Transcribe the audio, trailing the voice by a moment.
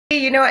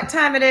You know what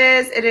time it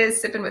is? It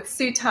is Sipping with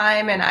Sue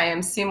time, and I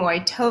am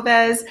Szu-Moy.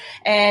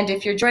 And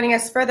if you're joining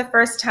us for the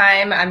first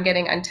time, I'm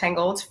getting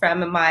untangled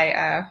from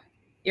my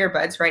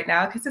earbuds right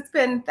now because it's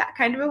been that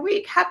kind of a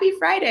week. Happy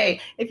Friday.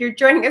 If you're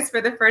joining us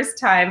for the first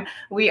time,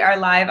 we are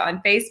live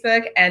on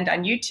Facebook and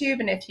on YouTube.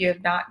 And if you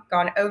have not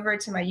gone over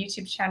to my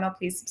YouTube channel,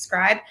 please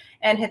subscribe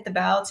and hit the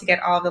bell to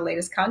get all the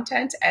latest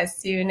content as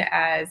soon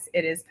as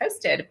it is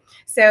posted.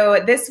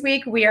 So this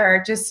week we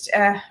are just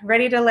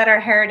ready to let our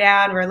hair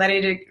down. We're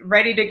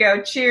ready to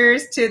go.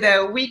 Cheers to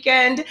the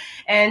weekend.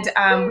 And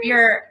we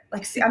are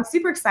I'm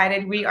super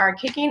excited. We are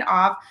kicking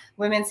off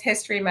Women's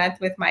History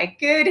Month with my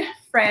good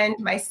friend,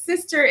 my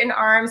sister in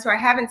arms, who I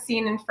haven't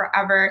seen in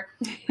forever,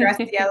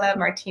 Graciela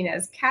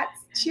Martinez-Katz.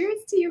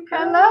 Cheers to you,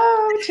 girl.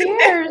 Hello.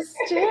 Cheers.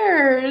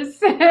 Cheers.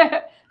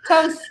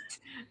 Toast.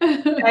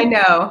 I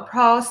know.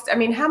 Prost. I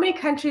mean, how many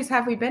countries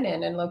have we been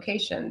in and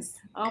locations?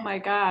 Oh my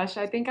gosh.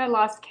 I think I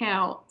lost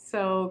count.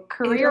 So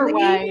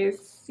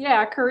career-wise,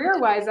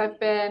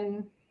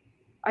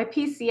 I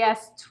PCS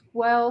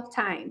 12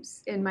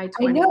 times in my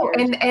 20 years.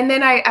 I know. And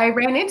then I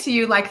ran into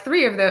you like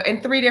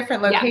in three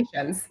different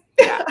locations.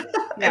 Yeah.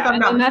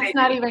 And that's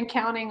not even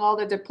counting all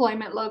the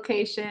deployment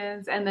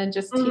locations and then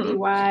just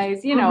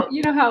TDYs. You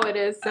know how it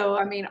is. So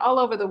I mean, all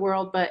over the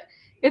world, but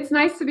it's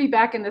nice to be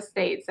back in the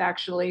States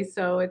actually.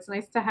 So it's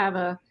nice to have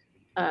a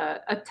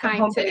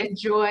time to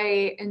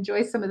enjoy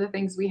some of the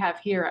things we have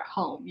here at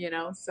home,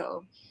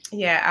 so.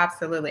 Yeah,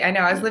 absolutely. I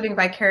know I was living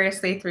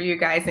vicariously through you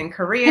guys in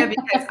Korea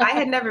because I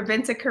had never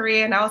been to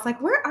Korea, and I was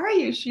like, where are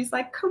you? She's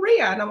like,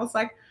 Korea. And I was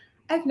like,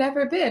 I've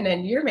never been,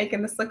 and you're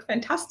making this look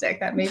fantastic.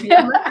 That may be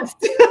a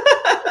must.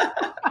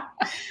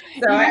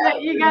 So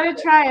you gotta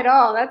try it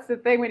all. That's the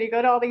thing. When you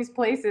go to all these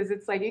places,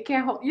 it's like you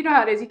can't hold, you know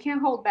how it is, you can't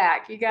hold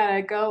back. You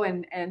gotta go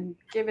and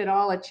give it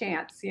all a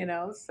chance,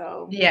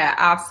 so. Yeah,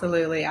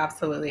 absolutely.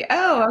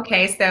 Oh,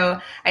 okay.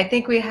 So I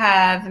think we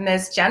have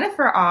Ms.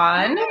 Jennifer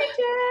on. Hi,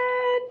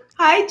 Jen.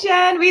 Hi,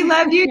 Jen. We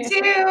love you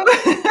too.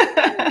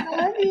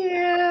 Love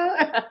you.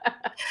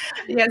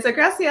 Yeah, so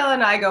Graciela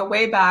and I go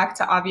way back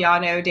to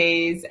Aviano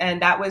days,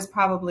 and that's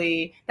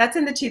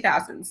in the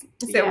 2000s.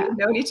 So we've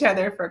known each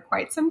other for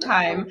quite some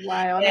time.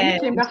 Wow. And then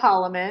you came to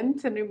Holloman,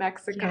 to New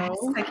Mexico. Yes,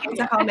 I came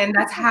to Holloman.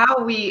 That's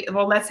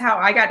how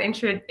I got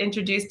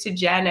introduced to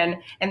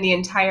Jen and the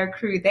entire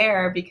crew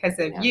there because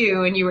of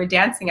you, and you were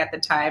dancing at the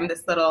time,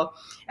 this little,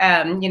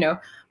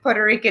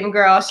 Puerto Rican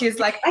girl. She was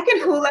like, I can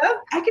hula,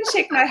 I can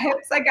shake my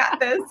hips, I got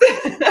this.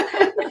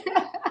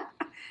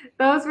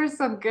 Those were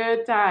some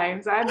good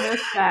times. I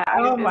missed that.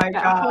 Oh my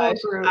gosh.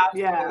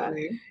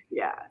 Absolutely.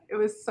 Yeah. It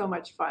was so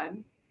much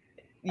fun.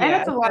 Yeah, and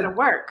it's a lot of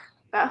work.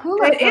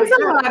 It is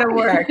a lot of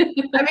work. I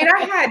mean,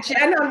 I had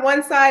Jen on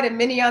one side and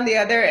Minnie on the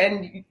other,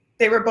 and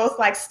they were both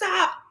like,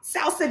 stop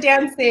salsa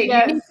dancing.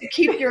 Yes. You need to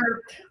keep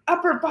your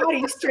upper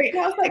body straight.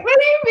 And I was like, what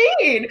do you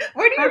mean?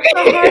 What do you mean?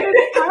 That's the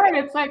hardest part.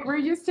 It's like, we're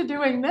used to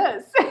doing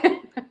this.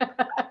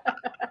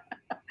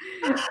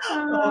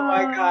 Oh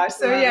my gosh.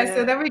 So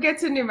so then we get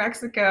to New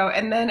Mexico,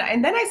 and then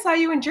I saw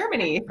you in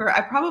Germany for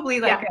probably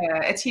like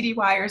a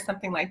TDY or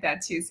something like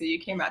that too. So you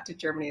came out to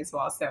Germany as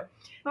well. So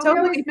we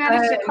always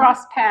managed to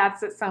cross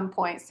paths at some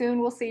point. Soon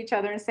we'll see each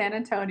other in San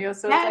Antonio.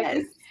 So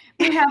it's like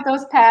we have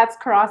those paths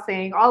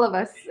crossing, all of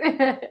us.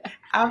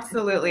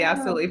 Absolutely.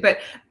 But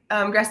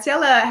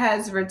Graciela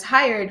has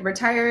retired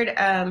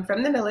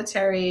from the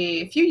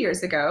military a few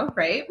years ago,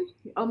 right?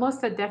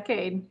 Almost a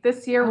decade.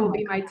 This year will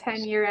be my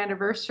 10-year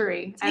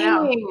anniversary.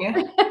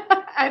 Dang.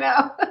 I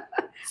know.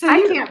 So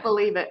I can't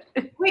believe it.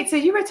 Wait, so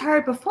you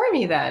retired before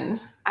me then?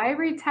 I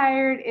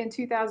retired in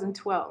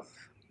 2012.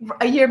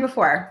 A year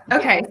before.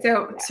 Okay,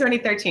 so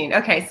 2013.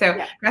 Okay, so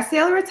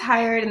Graciela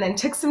retired and then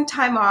took some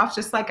time off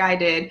just like I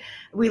did.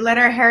 We let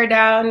our hair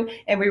down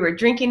and we were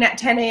drinking at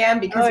 10 a.m.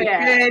 because we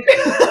could.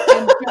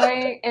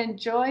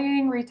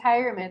 Enjoying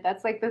retirement.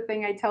 That's like the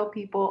thing I tell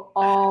people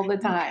all the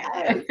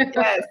time.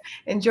 Yes.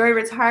 Enjoy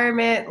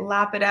retirement,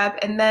 lap it up,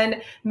 and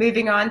then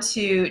moving on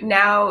to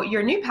now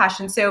your new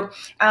passion. So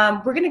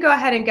we're going to go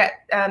ahead and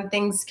get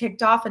things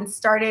kicked off and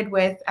started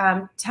with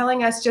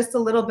telling us just a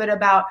little bit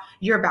about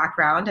your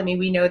background. I mean,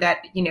 we know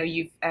that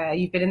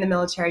you've been in the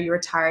military, you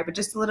retired, but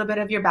just a little bit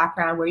of your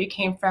background, where you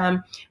came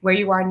from, where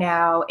you are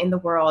now in the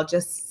world,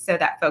 just so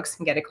that folks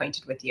can get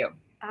acquainted with you.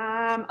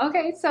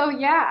 Okay, so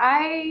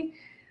I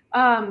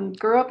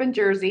grew up in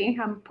Jersey.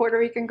 I'm a Puerto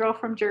Rican girl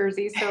from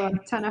Jersey, so a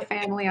ton of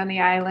family on the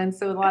island,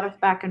 so a lot of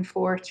back and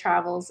forth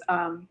travels.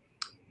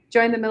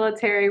 Joined the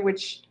military,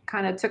 which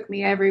kind of took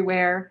me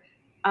everywhere.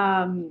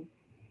 I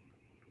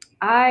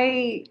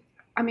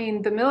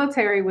mean, the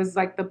military was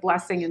like the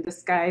blessing in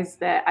disguise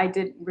that I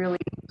didn't really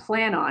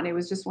plan on. It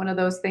was just one of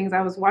those things.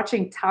 I was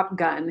watching Top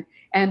Gun,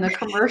 and the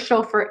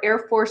commercial for Air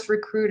Force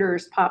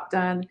recruiters popped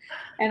on,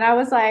 and I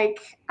was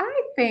like,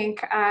 I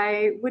think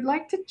I would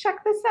like to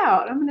check this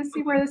out. I'm going to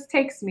see where this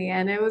takes me.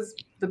 And it was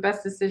the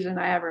best decision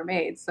I ever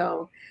made.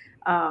 So,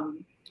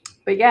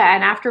 but yeah,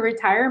 and after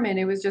retirement,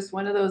 it was just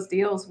one of those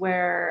deals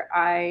where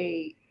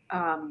I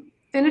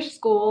finished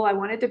school. I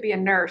wanted to be a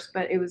nurse,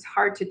 but it was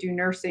hard to do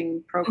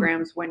nursing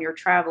programs when you're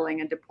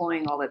traveling and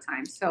deploying all the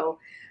time. So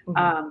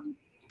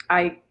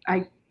I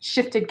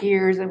shifted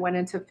gears and went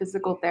into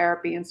physical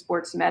therapy and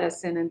sports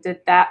medicine and did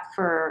that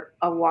for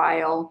a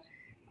while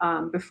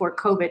before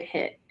COVID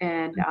hit.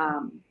 And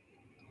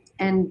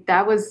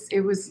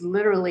it was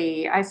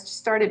literally,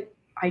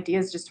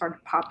 ideas just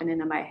started popping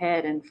into my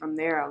head. And from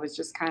there, I was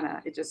just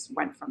it just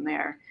went from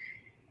there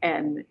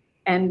and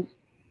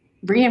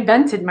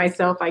reinvented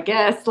myself, I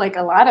guess, like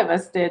a lot of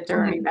us did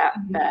during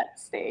that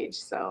stage.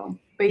 So,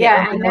 but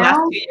in the last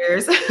 2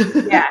 years.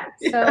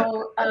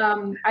 So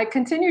I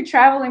continued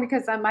traveling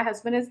because my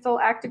husband is still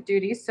active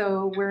duty.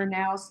 So we're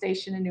now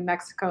stationed in New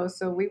Mexico.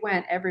 So we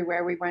went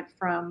everywhere. We went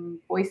from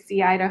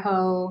Boise,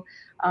 Idaho,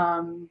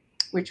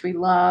 which we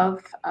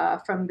love.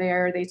 From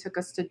there, they took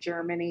us to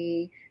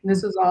Germany. And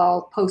this was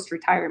all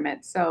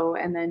post-retirement. So,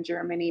 and then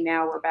Germany,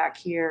 now we're back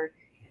here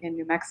in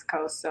New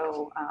Mexico.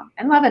 So,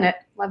 and loving it.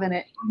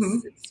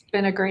 It's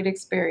been a great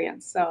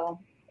experience. So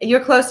you're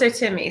closer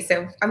to me,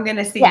 so I'm going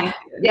to see you soon.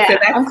 Yeah, so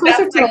I'm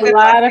closer to a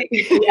lot of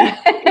people. Yeah.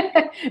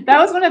 That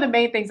was one of the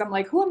main things. I'm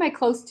like, who am I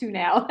close to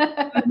now?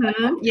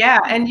 Yeah,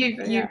 and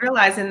you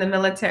realize in the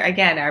military,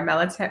 again, our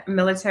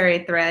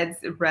military threads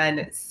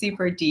run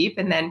super deep,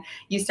 and then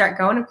you start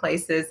going to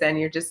places and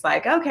you're just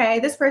like, okay,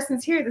 this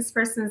person's here, this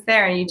person's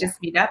there, and you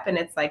just meet up and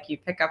it's like you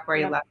pick up where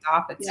you left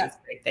off. It's just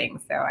a great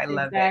thing. So I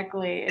love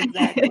it.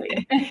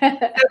 Exactly.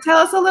 So tell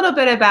us a little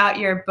bit about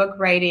your book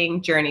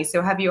writing journey.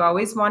 So have you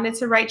always wanted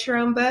to write your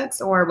own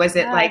books, or was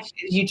it like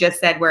you just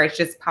said where it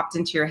just popped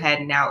into your head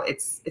and now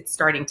it's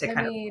starting to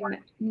kind of form?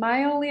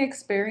 My only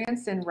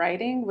experience in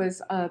writing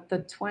was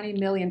the 20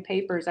 million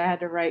papers I had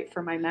to write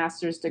for my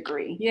master's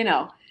degree. You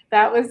know,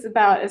 that was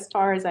about as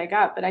far as I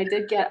got, but I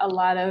did get a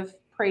lot of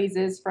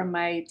praises from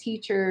my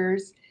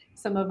teachers.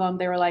 Some of them,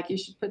 they were like, you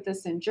should put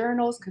this in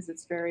journals because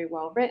it's very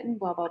well written,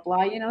 blah, blah,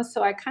 blah, you know.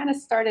 So I kind of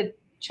started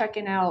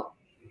checking out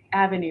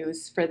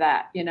avenues for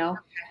that, you know.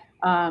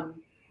 And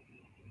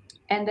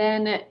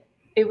then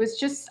it was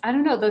just, I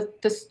don't know,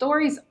 the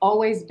story's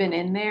always been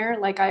in there.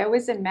 Like I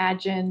always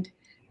imagined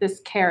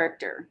this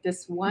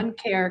one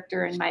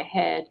character in my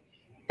head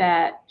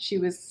that she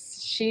was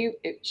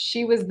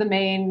the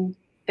main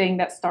thing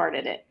that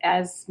started it.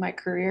 As my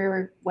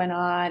career went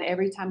on,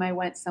 every time I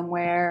went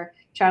somewhere,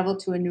 traveled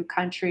to a new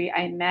country,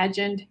 I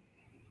imagined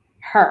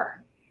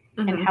her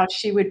and how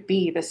she would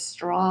be the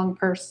strong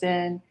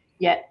person,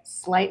 yet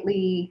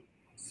slightly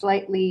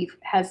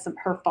has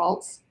her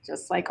faults,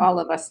 just like all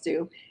of us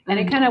do. And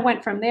it kind of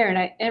went from there.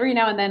 And every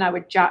now and then I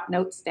would jot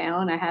notes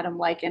down. I had them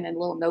like in a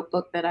little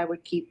notebook that I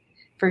would keep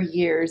for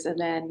years. And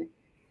then,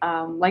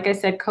 like I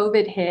said,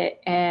 COVID hit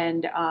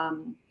and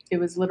it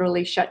was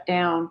literally shut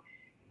down.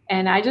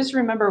 And I just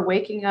remember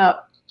waking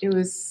up. It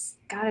was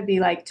got to be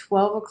like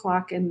 12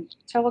 o'clock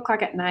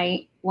at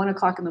night, 1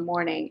 o'clock in the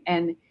morning.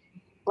 And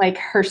like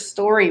her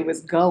story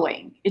was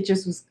going. It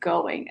just was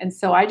going. And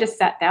so I just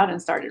sat down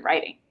and started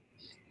writing.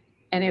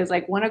 And it was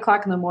like 1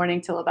 o'clock in the morning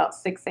till about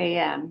 6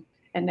 a.m.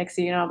 And next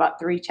thing you know, about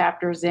 3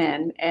 chapters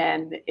in,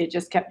 and it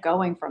just kept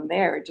going from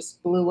there. It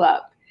just blew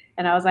up.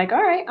 And I was like,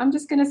 all right, I'm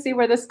just going to see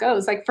where this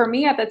goes. Like for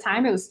me at the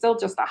time, it was still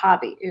just a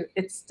hobby.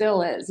 It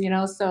still is, you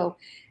know? So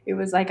it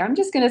was like, I'm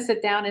just going to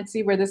sit down and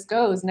see where this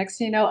goes. Next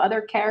thing you know,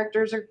 other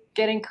characters are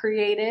getting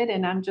created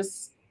and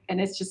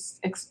it's just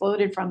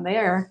exploded from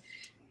there.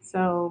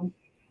 So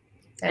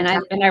and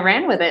I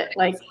ran with it,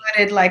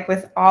 like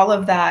with all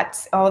of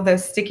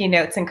those sticky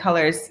notes and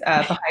colors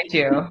behind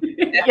you.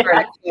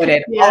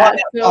 Exploded.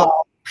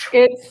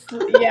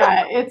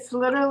 It's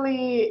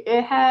literally,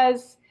 it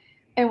has,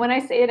 and when I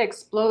say it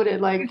exploded,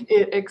 like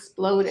it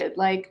exploded,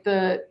 like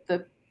the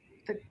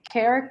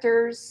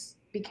characters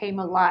became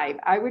alive.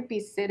 I would be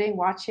sitting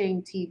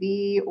watching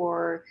TV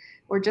or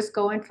just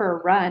going for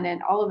a run,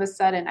 and all of a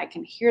sudden I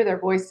can hear their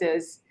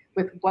voices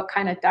with what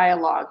kind of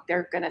dialogue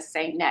they're going to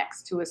say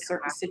next to a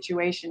certain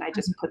situation. I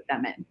just put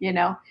them in, you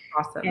know?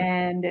 Awesome.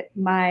 And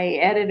my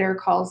editor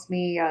calls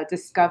me a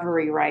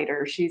discovery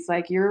writer. She's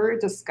like, you're a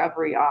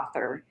discovery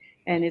author.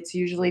 And it's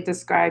usually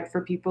described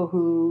for people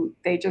who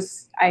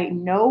I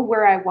know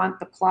where I want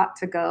the plot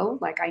to go.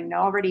 Like I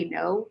already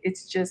know.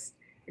 It's just,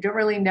 I don't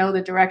really know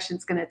the direction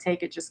it's going to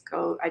take. I just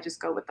go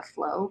with the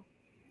flow.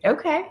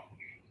 Okay.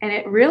 And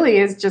it really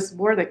is just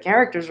where the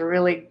characters are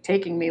really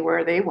taking me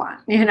where they want,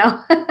 you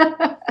know?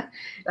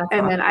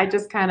 And then I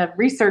just kind of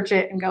research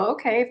it and go,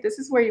 okay, if this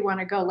is where you want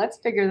to go, let's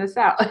figure this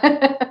out.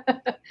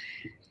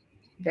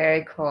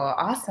 Very cool.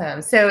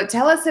 Awesome. So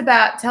tell us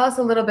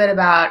a little bit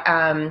about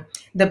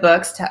the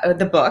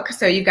book.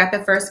 So you've got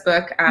the first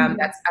book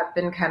that's up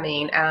and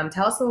coming.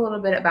 Tell us a little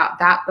bit about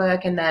that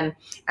book, and then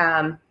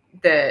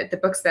the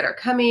books that are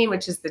coming,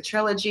 which is the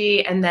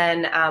trilogy, and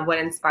then what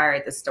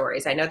inspired the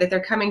stories. I know that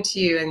they're coming to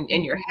you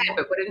in your head,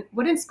 but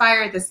what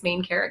inspired this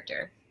main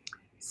character?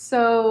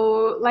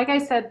 So, like I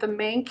said, the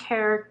main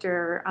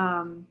character,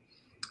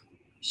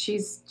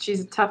 she's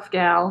a tough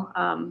gal,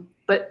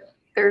 but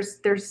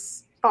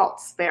there's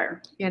faults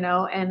there, you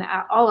know, and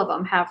all of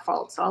them have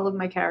faults, all of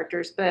my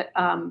characters. But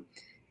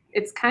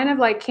it's kind of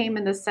like came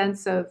in the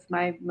sense of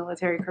my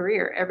military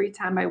career. Every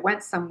time I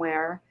went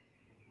somewhere,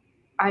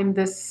 I'm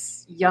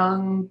this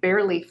young,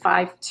 barely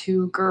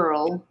 5'2"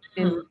 girl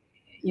in,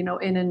 you know,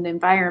 in an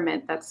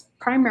environment that's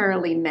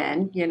primarily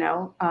men, you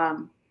know,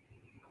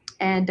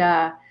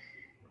 and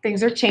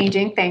things are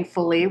changing,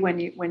 thankfully, when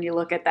you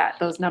look at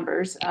those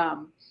numbers.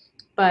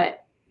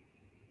 But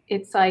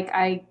it's like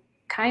I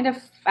kind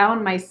of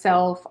found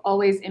myself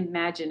always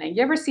imagining.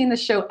 You ever seen the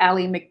show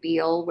Ally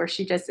McBeal, where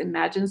she just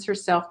imagines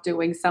herself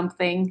doing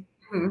something?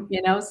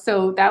 You know,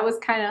 so that was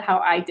kind of how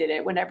I did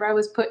it. Whenever I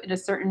was put in a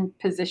certain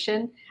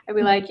position, I'd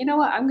be like, you know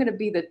what, I'm going to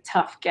be the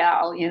tough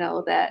gal, you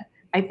know, that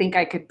I think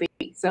I could be.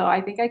 So I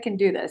think I can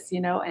do this,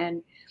 you know.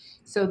 And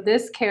so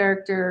this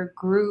character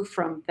grew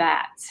from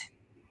that.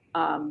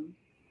 Um,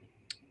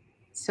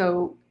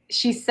 so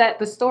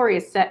the story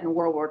is set in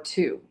World War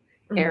II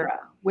era,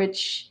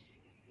 which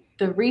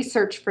the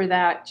research for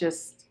that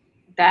just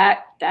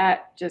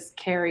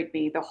carried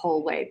me the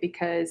whole way,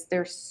 because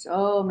there's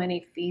so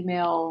many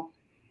female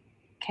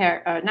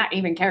not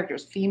even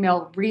characters,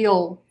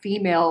 real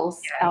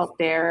females out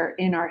there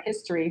in our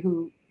history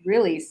who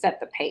really set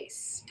the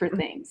pace for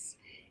things.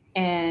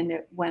 And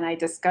when I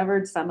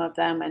discovered some of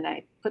them and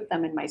I put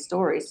them in my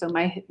stories, so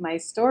my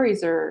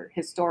stories are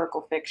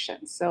historical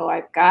fiction. So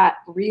I've got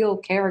real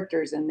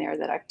characters in there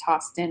that I've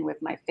tossed in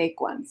with my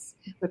fake ones,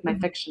 with my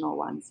fictional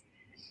ones.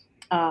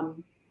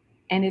 And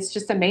it's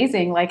just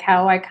amazing, like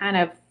how I kind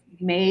of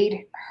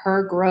made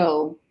her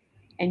grow.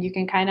 And you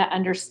can kind of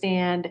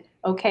understand,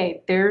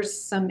 okay, there's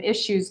some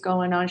issues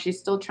going on. She's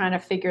still trying to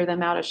figure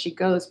them out as she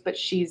goes, but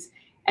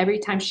every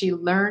time she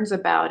learns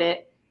about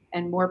it,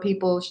 and more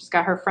people, she's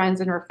got her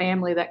friends and her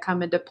family that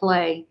come into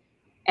play,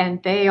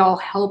 and they all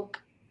help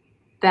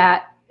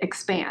that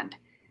expand.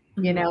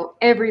 You know,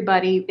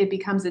 everybody, it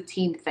becomes a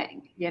team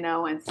thing, you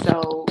know, and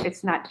so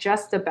it's not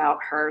just about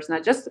her.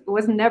 It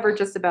was never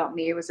just about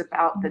me. It was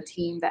about the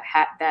team that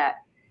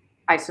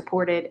I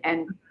supported,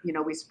 and, you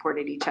know, we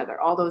supported each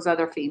other, all those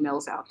other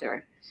females out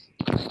there.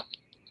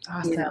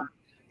 Awesome. You know?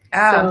 Oh,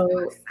 I'm so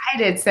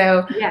excited.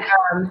 So,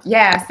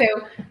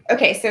 So,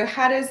 okay. So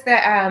how does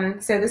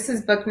so this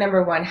is book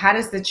number 1. How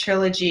does the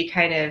trilogy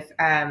kind of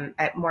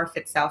morph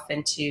itself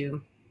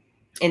into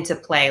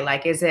play?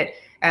 Like, is it,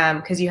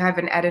 because you have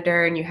an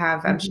editor and you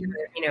have, I'm sure,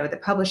 you know, the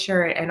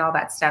publisher and all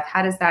that stuff.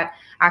 How does that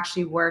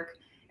actually work?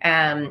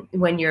 Do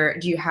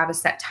you have a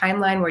set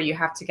timeline where you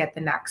have to get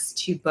the next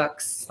 2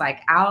 books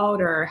like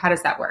out, or how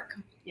does that work?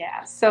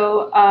 Yeah.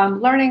 So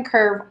learning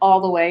curve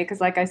all the way,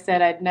 because like I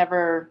said, I'd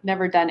never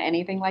done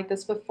anything like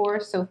this before.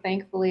 So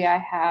thankfully I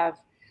have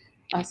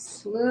a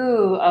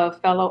slew of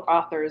fellow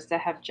authors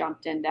that have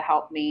jumped in to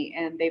help me,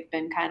 and they've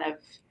been kind of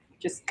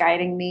just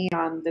guiding me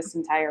on this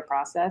entire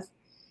process.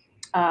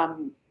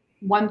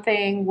 One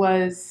thing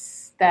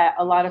was that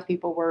a lot of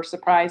people were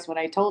surprised when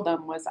I told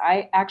them was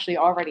I actually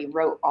already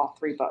wrote all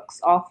 3 books.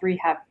 All 3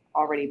 have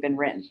already been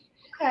written.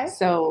 Okay.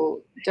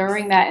 So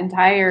during that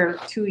entire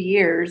 2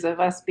 years of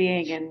us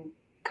being in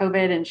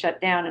COVID and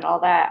shut down and all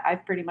that,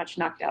 I've pretty much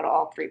knocked out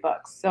all 3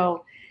 books.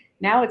 So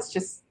now it's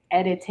just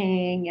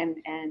editing and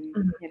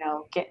you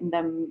know, getting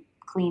them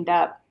cleaned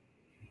up.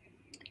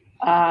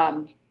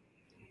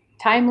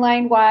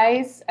 Timeline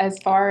wise, as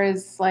far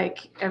as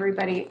like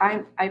everybody,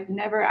 I'm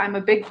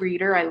a big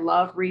reader. I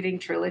love reading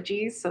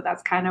trilogies. So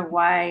that's kind of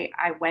why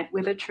I went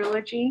with a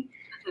trilogy,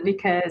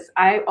 because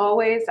I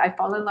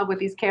fall in love with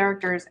these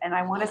characters and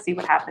I want to see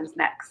what happens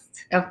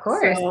next. Of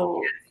course.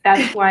 So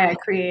that's why I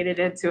created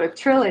it to a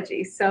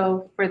trilogy.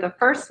 So for the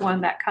first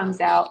one that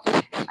comes out,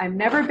 I've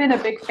never been a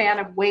big fan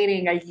of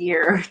waiting a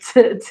year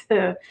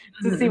to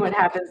see what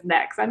happens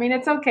next. I mean,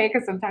 it's okay,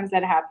 because sometimes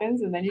that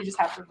happens and then you just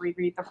have to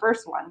reread the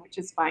first one, which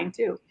is fine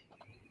too.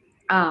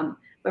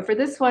 But for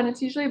this one,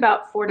 it's usually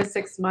about 4 to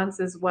 6 months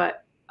is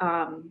what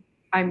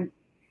I'm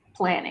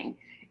planning,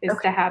 is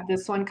to have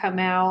this one come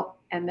out,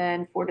 and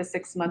then 4 to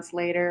 6 months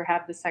later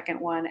have the second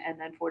one, and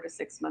then 4 to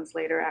 6 months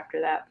later after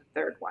that, the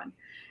third one.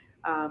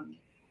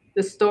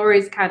 The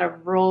stories kind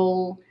of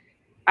roll.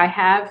 I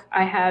have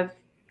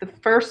the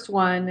first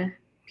one.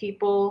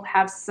 People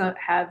have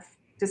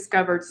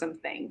discovered some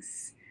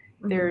things.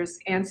 There's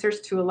answers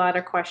to a lot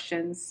of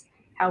questions.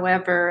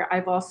 However,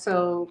 I've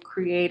also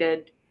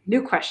created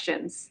new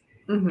questions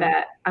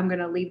that I'm going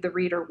to leave the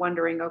reader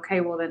wondering, okay,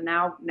 well then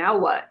now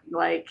what?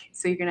 Like,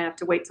 so you're going to have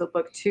to wait till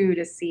book 2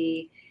 to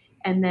see.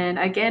 And then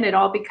again, it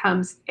all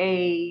becomes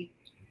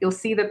you'll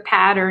see the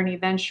pattern.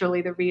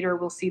 Eventually the reader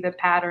will see the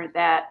pattern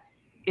that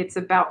it's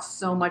about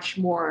so much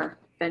more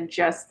than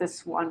just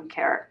this one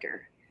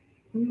character.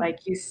 Like,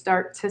 you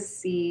start to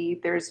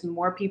see there's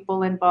more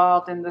people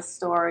involved in the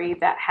story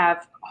that have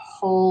a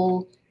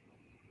whole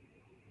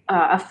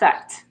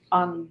effect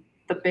on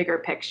the bigger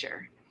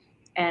picture.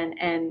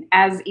 And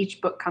as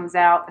each book comes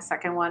out, the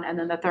second one and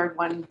then the third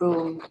one,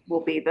 boom, will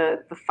be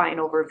the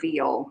final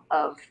reveal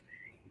of,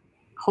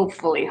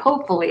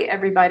 hopefully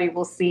everybody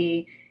will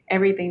see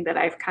everything that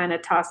I've kind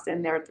of tossed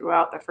in there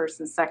throughout the first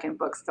and second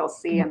books. They'll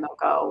see and they'll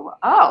go,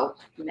 oh,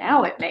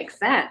 now it makes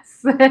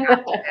sense.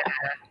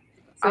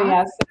 So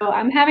yeah, so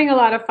I'm having a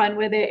lot of fun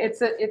with it.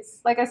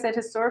 It's like I said,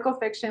 historical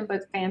fiction,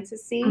 but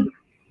fantasy.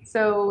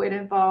 So it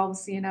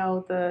involves, you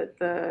know,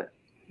 the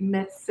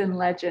myths and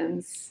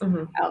legends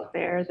out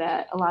there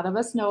that a lot of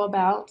us know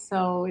about.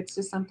 So it's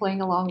just I'm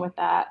playing along with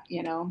that,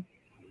 you know,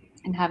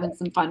 and having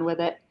some fun with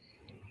it.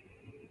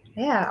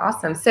 Yeah,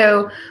 awesome.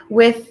 So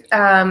with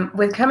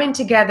coming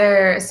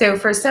together, so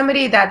for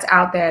somebody that's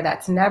out there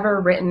that's never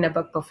written a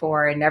book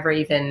before and never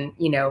even,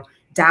 you know,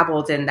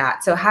 dabbled in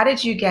that. So how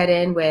did you get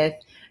in with,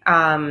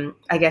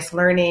 I guess,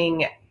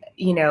 learning,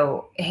 you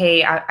know,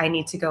 hey, I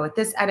need to go with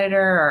this editor,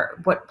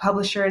 or what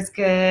publisher is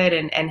good,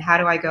 and how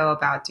do I go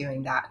about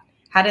doing that?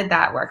 How did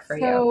that work for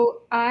you?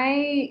 So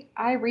I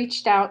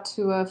reached out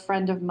to a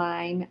friend of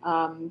mine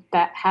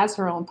that has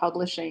her own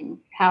publishing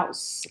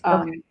house.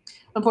 Okay.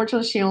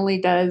 Unfortunately, she only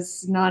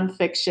does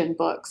nonfiction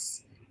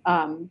books.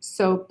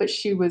 But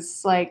she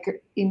was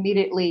like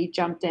immediately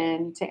jumped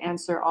in to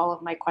answer all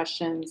of my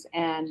questions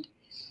and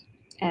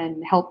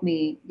help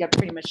me. Yeah,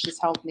 pretty much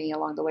just helped me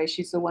along the way.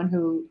 She's the one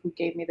who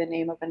gave me the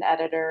name of an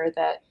editor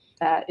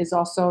that is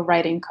also a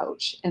writing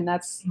coach, and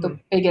that's the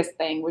biggest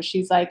thing. Was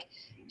she's like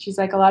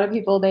a lot of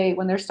people, they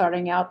when they're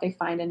starting out, they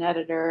find an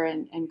editor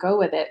and go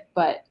with it,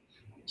 but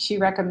she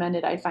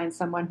recommended I find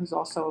someone who's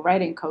also a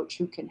writing coach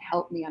who can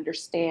help me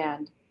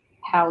understand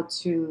how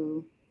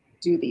to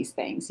do these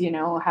things, you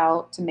know,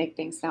 how to make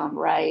things sound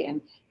right,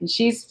 and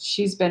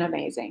she's been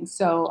amazing.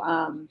 So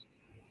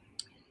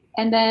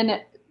and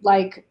then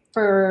like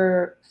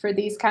for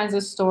these kinds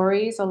of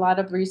stories, a lot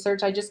of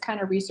research. I just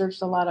kind of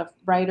researched a lot of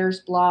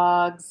writers'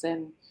 blogs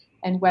and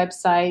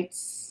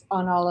websites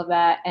on all of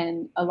that,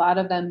 and a lot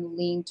of them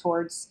lean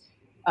towards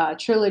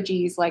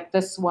trilogies like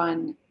this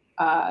one.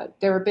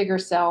 They're a bigger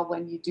sell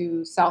when you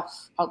do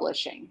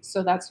self-publishing.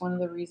 So that's one of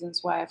the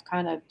reasons why I've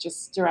kind of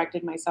just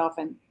directed myself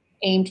and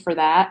aimed for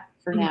that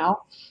for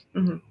now.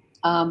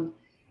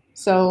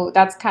 So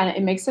that's kind of,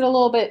 it makes it a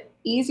little bit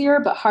easier,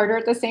 but harder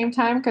at the same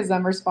time because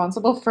I'm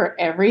responsible for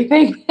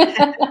everything.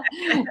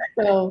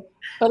 So,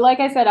 but like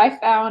I said, I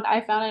found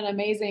an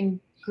amazing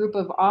group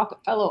of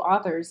fellow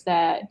authors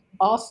that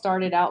all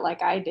started out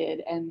like I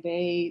did, and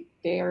they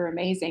are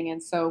amazing.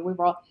 And so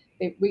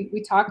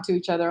we talk to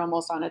each other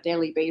almost on a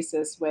daily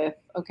basis with,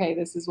 okay,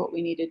 this is what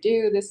we need to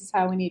do. This is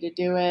how we need to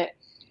do it.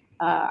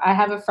 I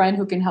have a friend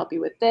who can help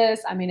you with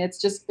this. I mean,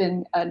 it's just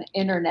been an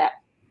internet,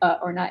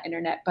 or not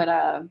internet, but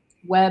a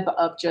web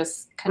of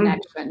just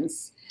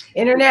connections.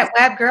 Internet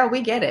web, girl,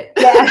 we get it.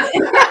 Yeah.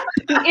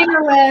 The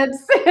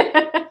interwebs.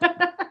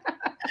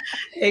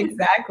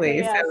 Exactly.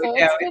 Yeah, so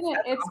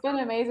it's been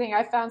amazing.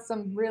 I found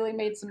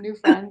made some new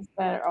friends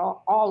that are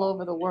all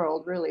over the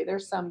world, really.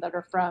 There's some that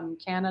are from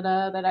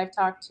Canada that I've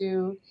talked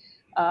to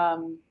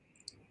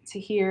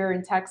here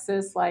in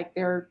Texas. Like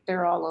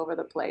they're all over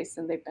the place,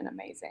 and they've been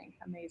amazing.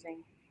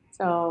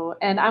 So,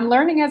 and I'm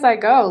learning as I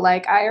go.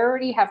 Like I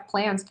already have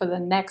plans for the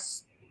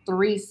next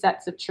 3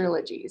 sets of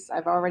trilogies.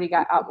 I've already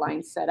got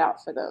outlines set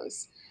out for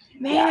those.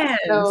 Man, yeah.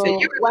 So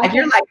you're like,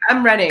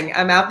 I'm running.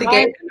 I'm out the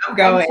gate and I'm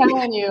going.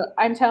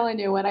 I'm telling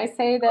you, when I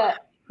say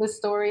that the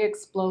story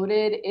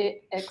exploded,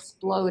 it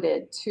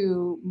exploded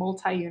to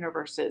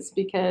multi-universes,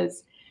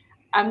 because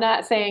I'm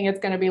not saying it's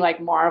going to be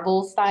like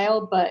Marvel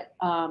style, but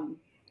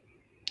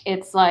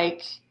it's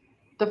like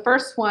the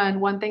first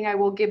one thing I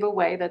will give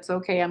away, that's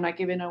okay, I'm not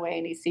giving away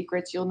any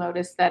secrets. You'll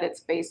notice that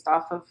it's based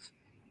off of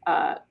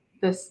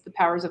the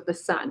powers of the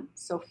sun,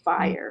 so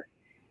fire.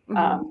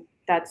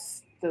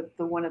 That's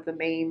the one of the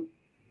main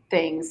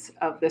things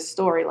of this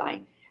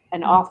storyline,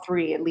 and all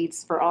 3, it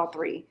leads for all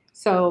 3.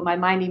 So my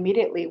mind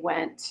immediately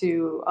went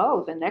to,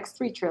 oh, the next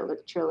 3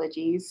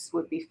 trilogies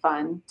would be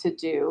fun to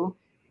do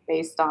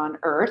based on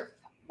earth,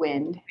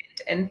 wind,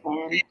 and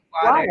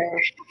water.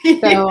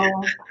 So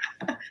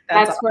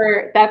that's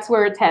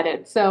where it's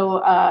headed.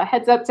 So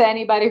heads up to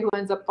anybody who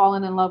ends up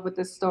falling in love with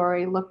this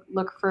story.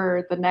 Look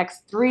for the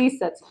next 3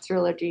 sets of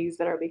trilogies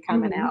that are be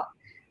coming out,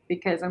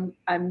 because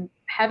I'm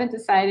haven't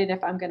decided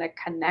if I'm going to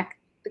connect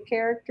the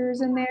characters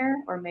in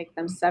there or make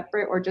them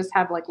separate or just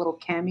have like little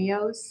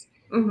cameos.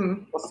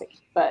 We'll see,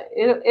 but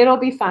it'll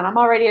be fun. I'm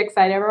already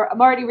excited.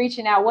 I'm already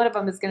reaching out. One of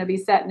them is going to be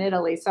set in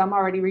Italy, so I'm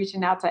already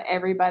reaching out to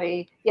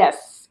everybody.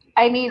 Yes,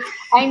 I need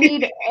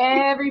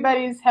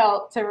everybody's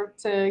help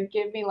to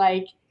give me,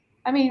 like,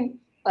 I mean,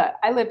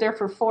 I lived there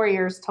for 4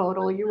 years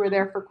total. You were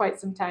there for quite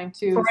some time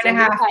too.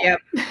 4.5. Yep.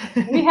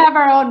 We have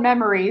our own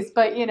memories,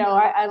 but you know,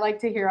 I like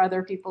to hear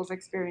other people's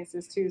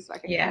experiences too, so I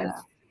can kind of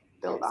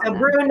build on them.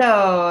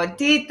 Bruno,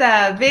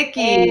 Tita,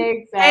 Vicky,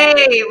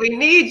 exactly. Hey, we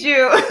need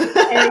you.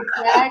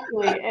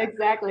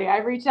 Exactly. I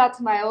reached out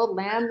to my old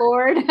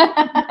landlord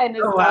and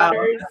his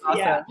daughters. Awesome.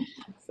 Yeah.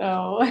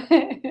 So.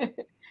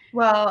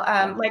 Well,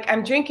 like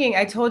I'm drinking,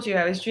 I told you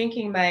I was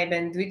drinking my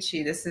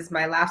Benducci. This is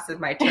my last of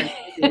my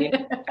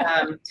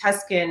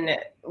Tuscan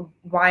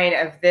wine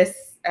of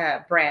this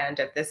brand,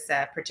 of this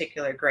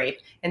particular grape.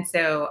 And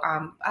so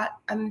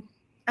I'm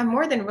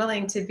more than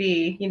willing to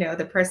be, you know,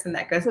 the person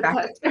that goes back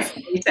to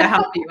Tuscany to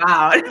help you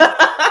out.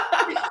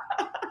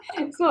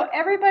 So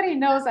everybody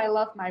knows I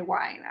love my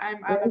wine.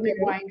 I'm a big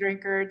wine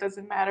drinker. It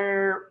doesn't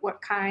matter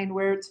what kind,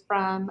 where it's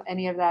from,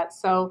 any of that.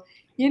 So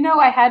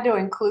I had to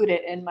include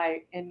it in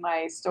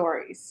my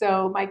story.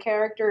 So my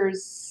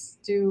characters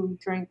do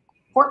drink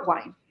port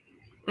wine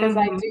because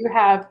I do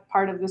have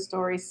part of the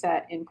story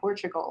set in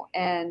Portugal,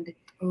 and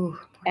Ooh,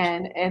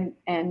 and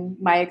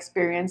my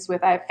experience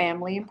with, I have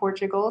family in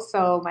Portugal,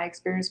 so my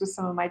experience with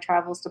some of my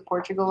travels to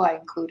Portugal, I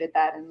included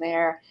that in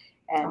there,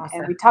 and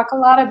awesome. we talk a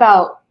lot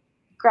about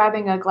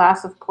grabbing a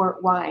glass of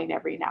port wine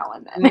every now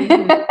and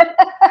then.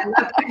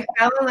 I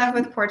fell in love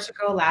with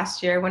Portugal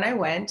last year when I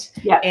went,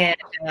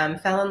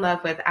 and fell in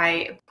love with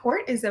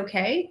port is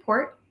okay.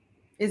 Port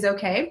is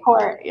okay.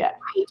 Port, yeah.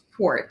 White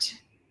port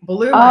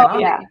blew my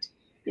mind.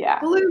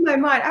 Yeah. Blew my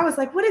mind. I was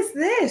like, what is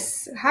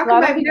this? How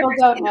come I people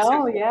don't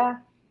know? Yeah.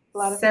 A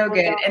lot of so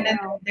good. And then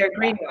their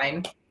green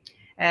wine.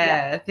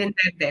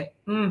 Vinterde.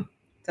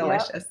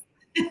 Delicious.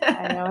 Yep.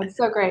 I know, it's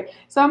so great.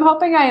 So I'm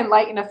hoping I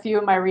enlighten a few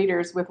of my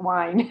readers with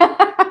wine.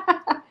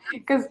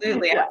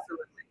 Absolutely. That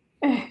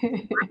was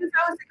a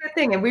good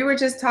thing. And we were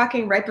just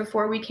talking right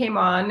before we came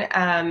on,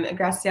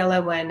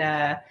 Graciela, when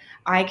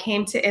I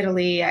came to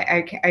Italy.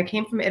 I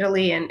came from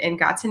Italy and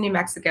got to New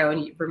Mexico.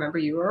 And remember,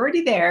 you were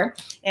already there.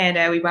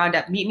 And we wound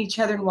up meeting each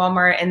other in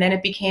Walmart. And then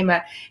it became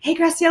hey,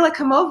 Graciela,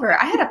 come over.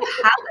 I had a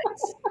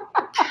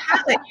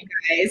pallet, you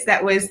guys,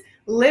 that was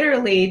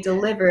literally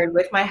delivered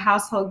with my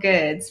household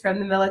goods from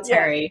the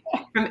military,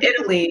 from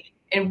Italy.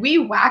 And we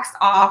waxed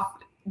off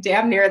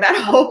damn near that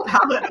whole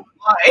pallet of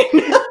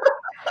wine.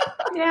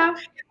 Yeah. In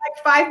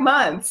like 5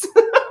 months.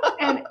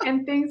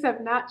 and things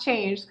have not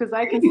changed because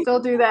I can still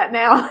do that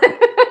now.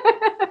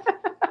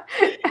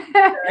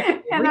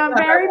 And I'm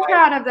very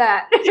proud of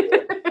that.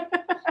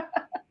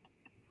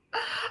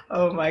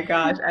 Oh my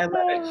gosh, I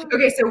love it.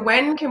 Okay, so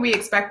when can we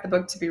expect the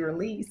book to be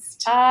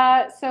released?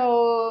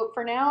 So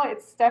for now,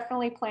 it's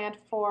definitely planned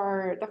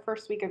for the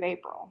first week of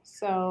April.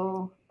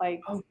 So I'm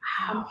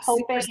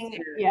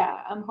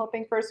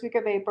hoping first week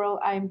of April.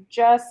 I'm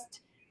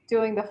just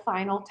doing the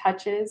final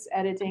touches,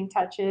 editing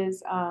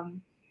touches. I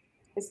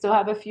still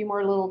have a few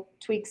more little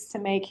tweaks to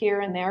make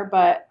here and there,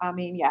 but I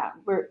mean,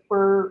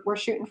 we're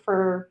shooting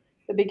for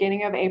the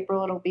beginning of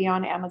April. It'll be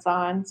on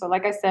Amazon. So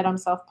like I said, I'm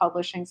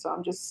self-publishing, so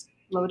I'm just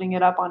loading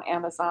it up on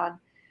Amazon,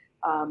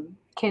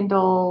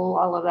 Kindle,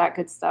 all of that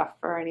good stuff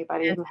for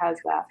anybody who has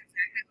that.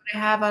 I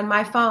have on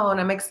my phone.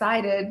 I'm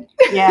excited.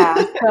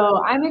 Yeah,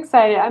 so I'm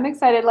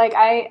excited. Like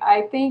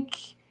I think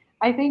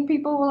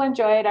people will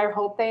enjoy it. I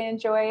hope they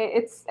enjoy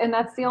it. And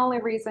that's the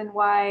only reason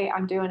why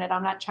I'm doing it.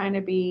 I'm not trying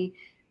to be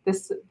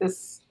this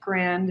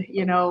grand,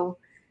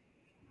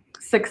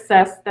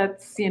 success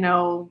that's,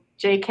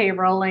 J.K.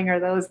 Rowling or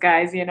those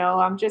guys,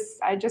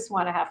 I just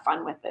want to have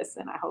fun with this,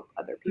 and I hope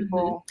other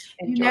people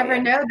enjoy it. You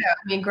never know, though.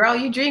 I mean, girl,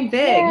 you dream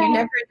big. Yeah. You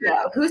never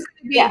know. Who's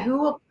going to be, who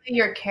will play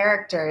your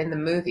character in the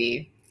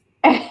movie?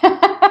 Have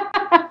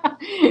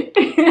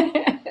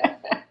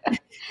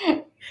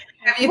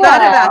you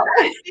thought about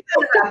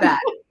that?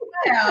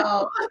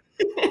 Well,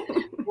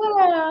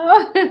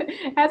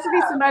 it has to be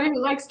somebody who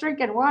likes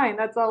drinking wine.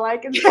 That's all I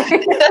can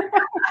say.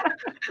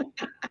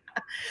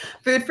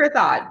 Food for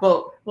thought.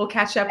 We'll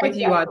catch up with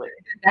you on the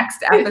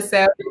next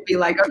episode. We'll be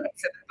like, okay,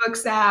 so the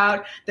book's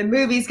out, the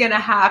movie's gonna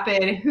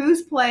happen.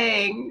 Who's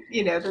playing,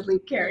 the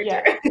lead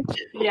character?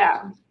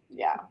 Yeah.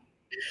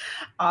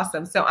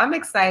 Awesome. So I'm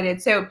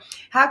excited. So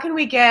how can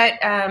we get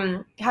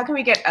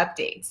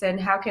updates, and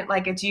how can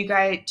do you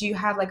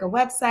have like a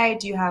website?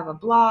 Do you have a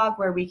blog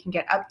where we can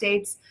get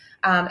updates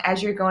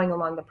as you're going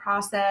along the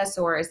process,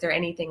 or is there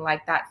anything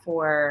like that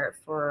for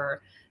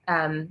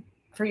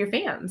your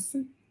fans?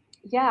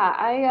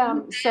 Yeah,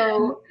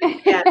 so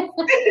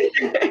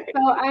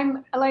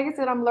I'm, like I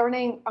said, I'm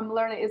learning.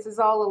 This is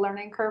all a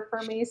learning curve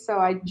for me. So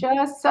I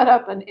just set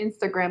up an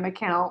Instagram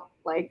account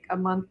like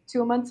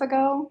 2 months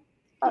ago,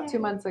 about 2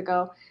 months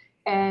ago.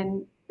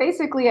 And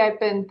basically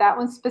that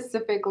one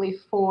specifically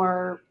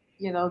for,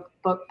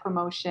 book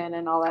promotion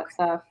and all that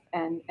stuff,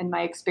 and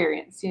my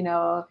experience,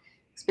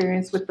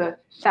 experience with the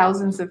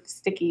thousands of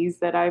stickies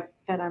that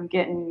I'm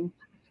getting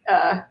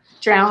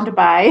drowned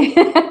by.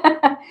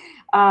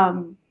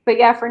 But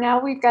yeah, for now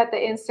we've got the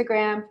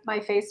Instagram, my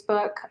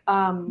Facebook.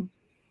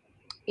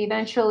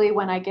 Eventually,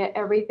 when I get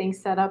everything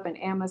set up in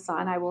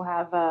Amazon, I will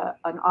have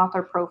an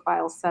author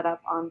profile set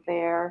up on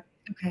there.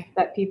 Okay.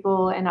 That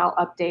people, and I'll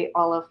update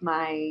all of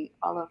my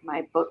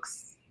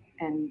books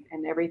and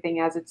everything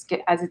as it's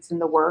in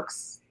the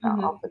works.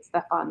 I'll put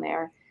stuff on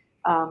there.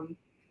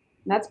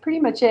 That's pretty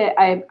much it.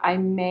 I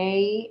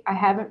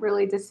haven't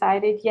really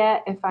decided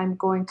yet if I'm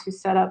going to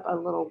set up a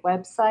little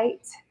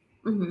website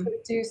to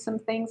do some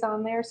things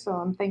on there. So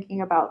I'm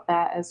thinking about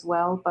that as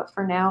well. But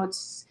for now,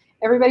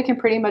 everybody can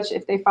pretty much,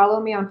 if they follow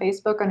me on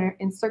Facebook or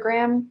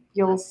Instagram,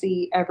 you'll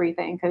see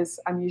everything because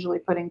I'm usually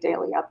putting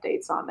daily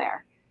updates on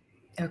there.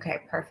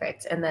 Okay,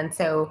 perfect. And then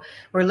so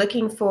we're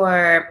looking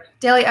for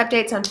daily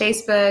updates on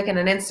Facebook and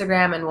on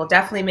Instagram, and we'll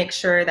definitely make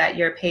sure that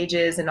your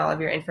pages and all of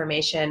your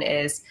information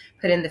is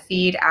put in the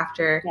feed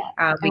after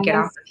we get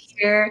off of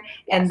here.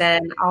 Yes. And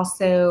then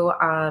also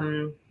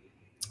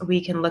we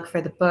can look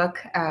for the book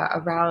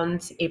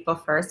around April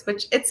 1st,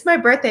 which it's my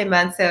birthday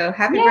month. So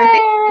happy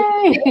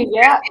birthday. Yay!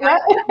 Yeah, yeah.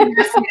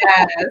 Yes.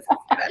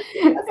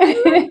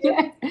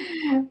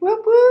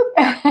 Whoop, whoop.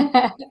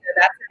 That's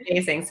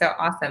amazing. So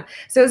awesome.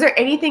 So is there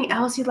anything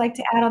else you'd like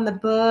to add on the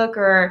book,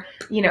 or,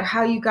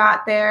 how you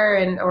got there,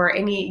 and or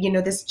any,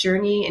 this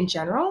journey in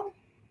general?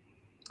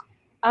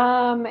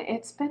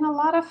 It's been a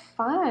lot of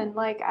fun.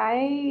 Like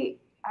I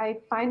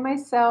find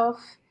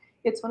myself,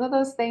 it's one of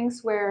those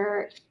things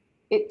where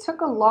it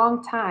took a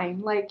long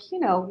time, like,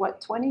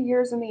 20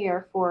 years in the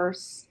Air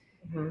Force,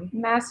 Mm-hmm.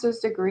 master's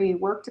degree,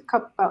 worked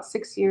about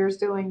 6 years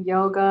doing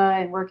yoga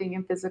and working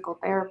in physical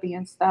therapy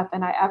and stuff.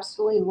 And I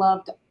absolutely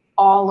loved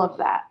all of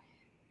that.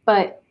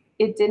 But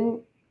it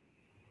didn't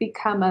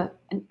become an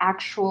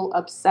actual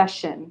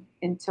obsession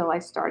until I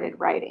started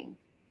writing.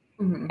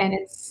 Mm-hmm. And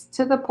it's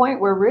to the point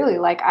where really,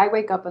 like, I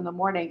wake up in the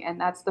morning and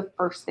that's the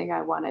first thing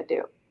I want to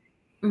do.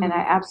 And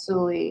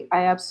Mm-hmm.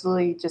 I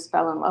absolutely just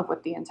fell in love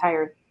with the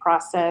entire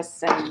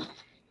process,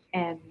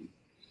 and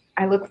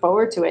I look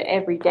forward to it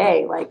every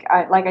day. Like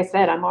I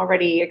said, I'm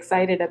already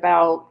excited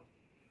about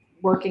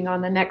working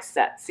on the next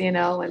sets,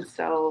 and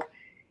so,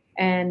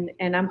 and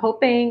I'm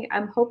hoping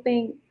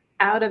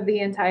out of the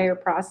entire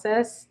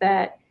process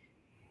that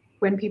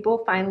when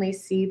people finally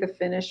see the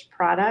finished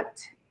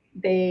product,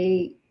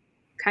 they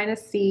kind of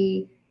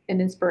see an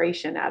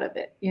inspiration out of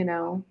it,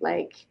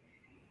 like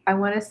I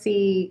want to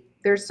see,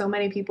 there's so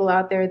many people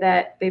out there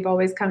that they've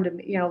always come to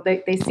me,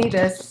 they see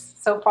this.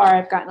 So far,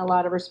 I've gotten a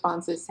lot of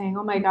responses saying,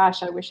 oh my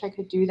gosh, I wish I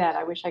could do that.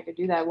 I wish I could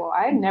do that. Well,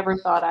 I never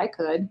thought I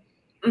could,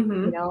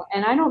 Mm-hmm.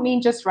 and I don't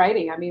mean just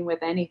writing. I mean,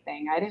 with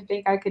anything, I didn't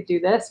think I could do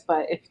this,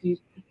 but if you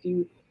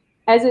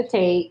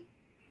hesitate,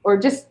 or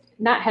just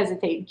not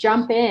hesitate,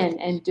 jump in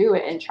and do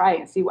it and try it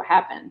and see what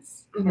happens,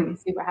 Mm-hmm. and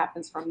see what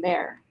happens from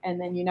there.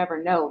 And then you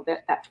never know,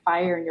 that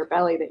fire in your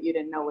belly that you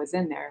didn't know was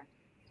in there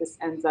just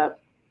ends up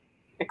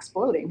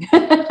exploding. You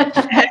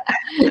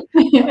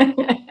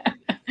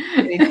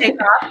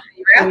take off,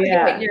 you're ready,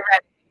 Yeah, you're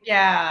ready.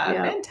 Yeah,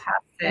 yeah. And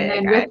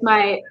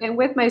fantastic. then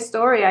with my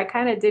story, I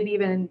kind of didn't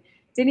even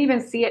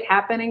see it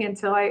happening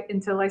until I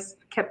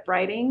kept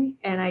writing,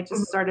 and I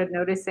just started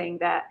noticing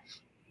that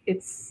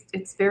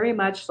it's very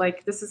much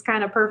like, this is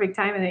kind of perfect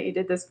timing that you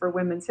did this for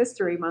Women's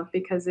History Month,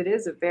 because it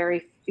is a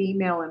very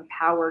female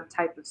empowered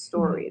type of Mhm.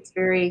 story. It's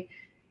very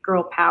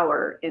girl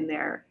power in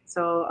there.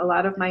 So a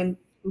lot of my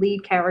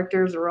lead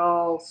characters are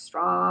all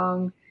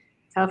strong,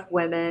 tough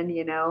women.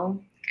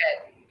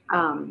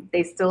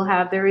 They still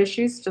have their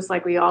issues, just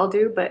like we all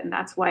do, and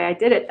that's why I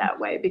did it that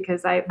way,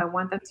 because I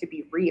want them to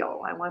be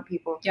real. I want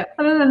people, Yep.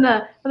 other than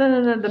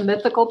the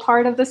mythical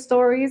part of the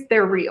stories,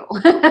 they're real.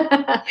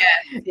 Yeah.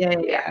 Yeah,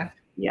 Yeah.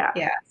 yeah.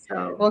 Yeah.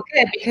 So Well,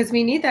 good, because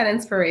we need that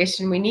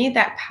inspiration. We need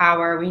that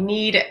power. We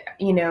need,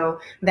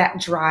 that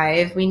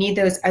drive. We need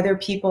those other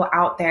people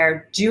out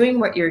there doing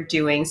what you're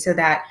doing, so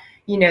that,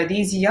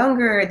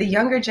 the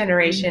younger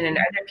generation and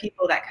other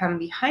people that come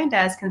behind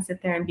us can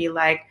sit there and be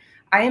like,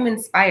 I am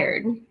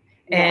inspired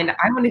yeah, and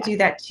I want to do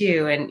that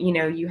too. And,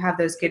 you have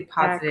those good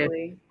positive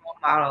exactly. role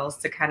models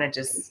to kind of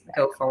just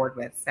go forward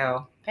with.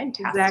 So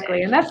Exactly.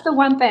 fantastic. And that's the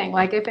one thing.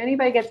 Like, if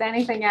anybody gets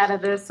anything out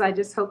of this, I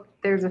just hope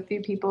there's a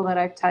few people that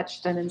I've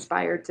touched and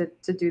inspired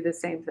to do the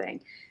same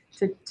thing,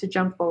 to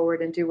jump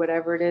forward and do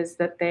whatever it is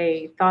that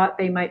they thought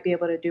they might be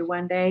able to do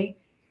one day,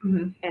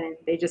 Mhm. and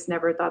they just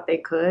never thought they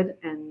could.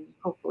 And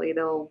hopefully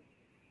they'll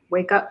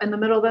wake up in the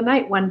middle of the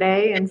night one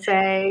day and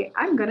say,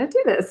 I'm going to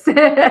do this.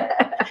 And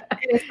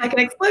it's like an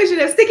explosion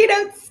of sticky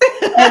notes.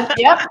 And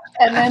yep.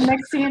 And then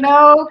next thing you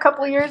know, a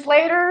couple of years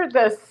later,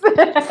 this.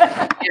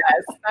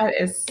 Yes, that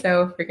is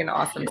so freaking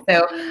awesome.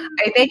 So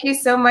I thank you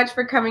so much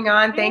for coming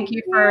on. Thank Thank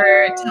you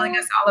for telling you.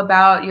 us all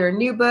about your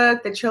new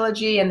book, the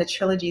trilogy, and the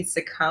trilogies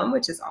to come,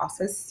 which is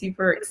also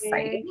super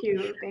exciting. Thank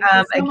you. Thank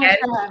you so much Again,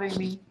 for having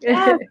me.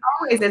 yes,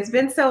 always. It's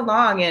been so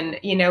long, and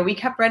we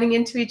kept running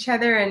into each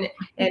other and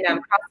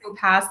crossing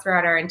paths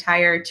throughout our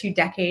entire 2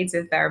 decades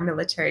of our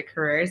military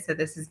careers. So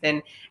this has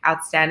been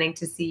outstanding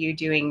to see you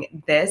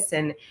doing this,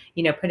 and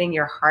putting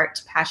your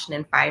heart, passion,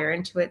 and fire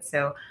into it.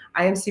 So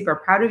I am super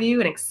proud of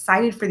you and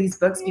excited for these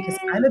books, because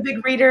I'm a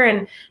big reader,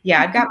 and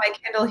yeah, I've got my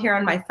Kindle here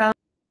on my phone.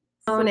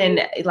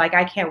 And like,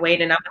 I can't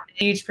wait. And I'm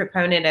a huge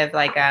proponent of,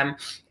 like,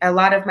 a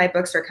lot of my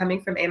books are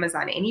coming from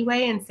Amazon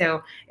anyway, and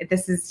so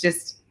this is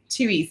just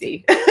too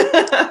easy.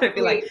 I'd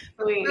be like,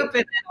 Sweet.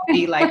 open, and I'll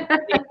be like,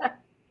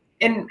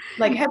 and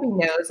like, heaven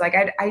knows, like,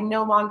 I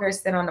no longer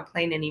sit on a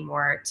plane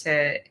anymore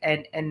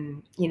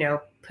and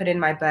put in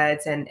my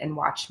buds and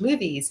watch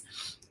movies.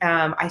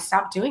 I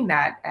stopped doing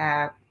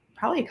that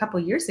probably a couple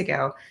years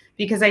ago,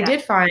 because I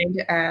did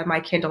find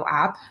my Kindle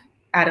app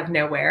out of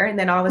nowhere, and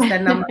then all of a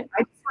sudden I'm like,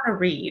 I just want to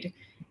read,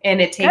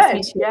 and it takes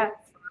me to a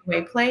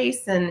faraway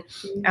place, and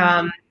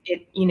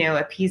it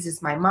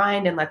appeases my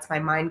mind and lets my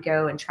mind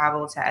go and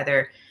travel to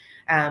other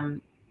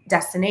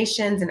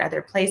destinations and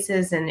other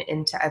places, and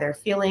into other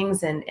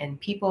feelings and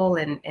people,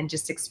 and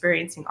just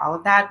experiencing all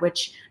of that,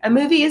 which a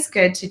movie is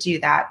good to do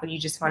that when you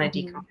just want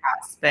to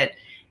decompress, but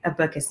a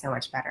book is so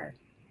much better.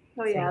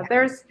 Oh yeah,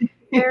 there's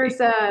There's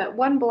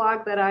one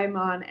blog that I'm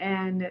on,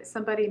 and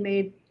somebody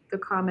made the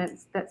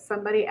comments that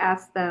somebody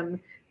asked them,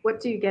 "What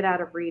do you get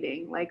out of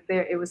reading?" Like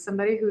it was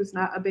somebody who's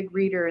not a big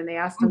reader, and they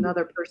asked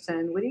another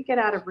person, "What do you get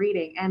out of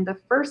reading?" And the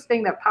first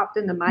thing that popped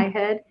into my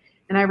head,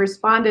 and I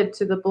responded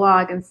to the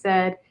blog and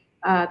said,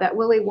 "That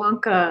Willy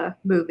Wonka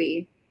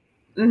movie.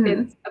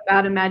 It's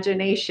about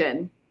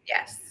imagination.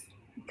 Yes.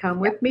 Come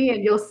with me,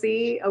 and you'll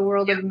see a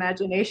world of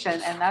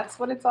imagination." And that's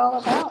what it's all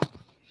about.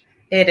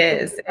 It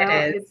is. It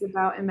It's is.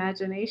 about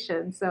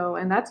imagination. So,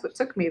 and that's what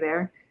took me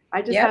there.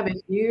 I just have a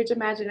huge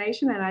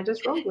imagination, and I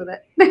just rolled with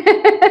it.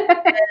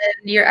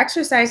 You're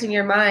exercising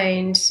your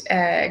mind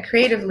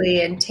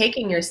creatively and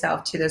taking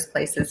yourself to those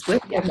places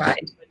with your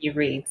mind when you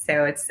read.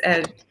 So it's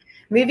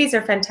movies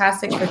are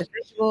fantastic for the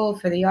visual,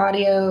 for the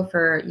audio,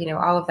 for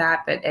all of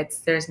that. But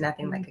there's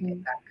nothing that could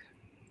get that.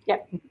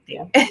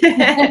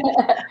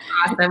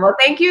 Awesome. Well,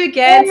 thank you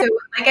again. So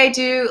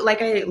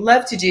like I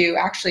love to do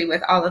actually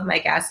with all of my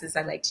guests is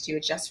I like to do a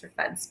just for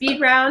fun speed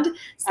round.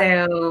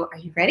 So are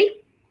you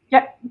ready?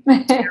 Yep.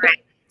 All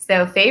right.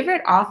 So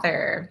favorite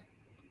author?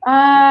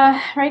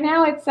 Right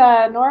now it's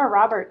Nora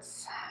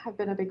Roberts. I've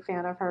been a big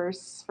fan of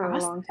hers for a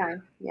long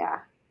time. Yeah.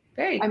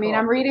 Very cool. I mean,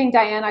 I'm reading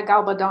Diana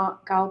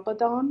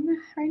Gabaldon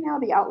right now,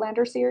 the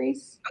Outlander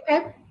series.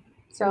 Okay.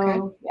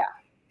 So yeah.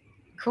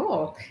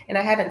 Cool. And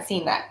I haven't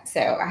seen that,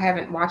 so I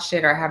haven't watched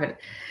it or haven't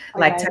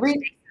touched base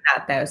on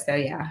that though. So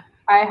yeah.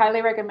 I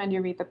highly recommend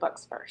you read the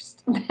books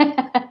first.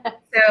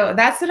 So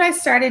that's what I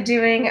started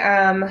doing.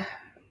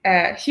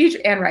 Huge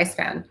Anne Rice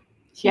fan.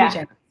 Huge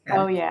Anne Rice fan.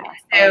 Oh yeah.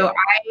 So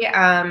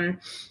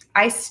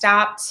I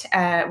stopped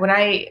when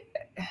I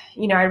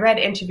read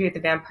Interview with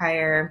the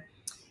Vampire,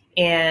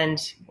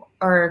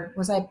 or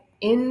was I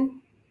in?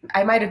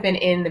 I might have been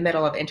in the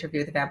middle of Interview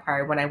with the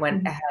Vampire when I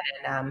went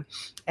ahead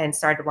and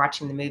started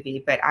watching the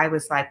movie. But I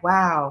was like,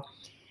 wow.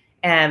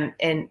 And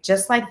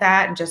just like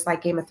that, and just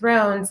like Game of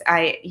Thrones,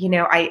 I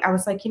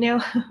was like,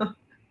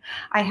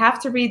 I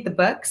have to read the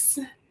books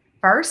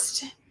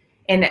first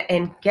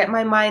and get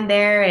my mind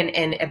there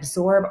and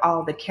absorb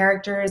all the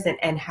characters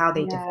and how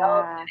they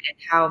develop and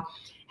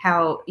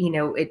how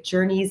it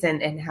journeys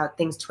and how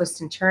things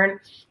twist and turn,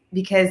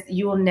 because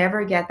you will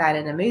never get that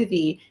in a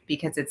movie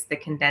because it's the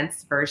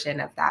condensed version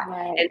of that.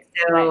 And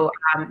so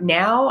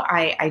now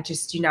I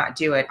just do not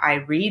do it. I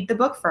read the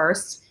book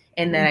first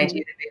and then I do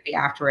the movie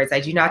afterwards.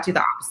 I do not do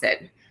the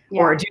opposite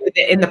or do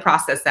it in the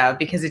process of,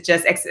 because it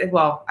just,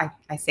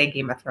 I say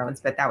Game of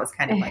Thrones, but that was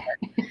kind of like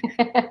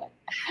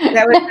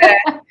that was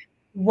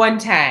one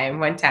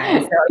time.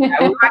 So we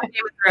watched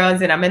Game of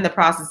Thrones and I'm in the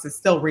process of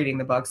still reading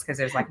the books because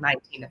there's like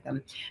 19 of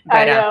them. But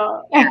I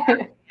know.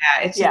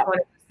 it's just one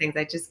of those things.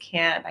 I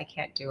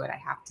can't do it. I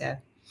have to.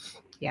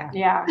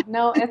 Yeah.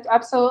 No, it's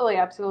absolutely.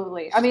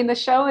 I mean, the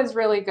show is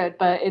really good,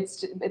 but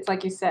it's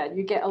like you said,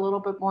 you get a little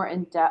bit more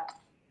in depth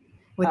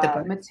with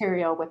the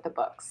material with the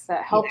books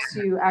that helps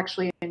you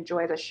actually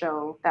enjoy the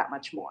show that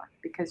much more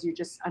because you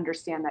just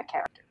understand that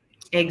character.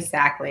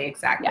 Exactly.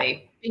 Yeah.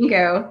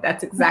 Bingo.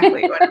 That's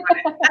exactly what I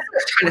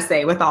was trying to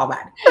say with all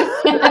that.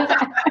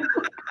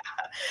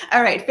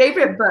 All right.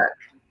 Favorite book?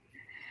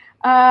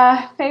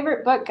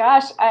 Favorite book?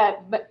 Gosh,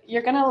 but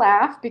you're going to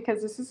laugh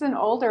because this is an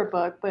older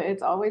book, but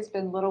it's always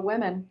been Little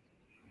Women.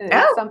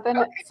 It's something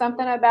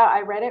about,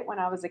 I read it when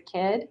I was a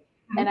kid.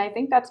 And I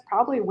think that's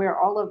probably where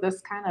all of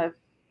this kind of,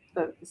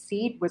 the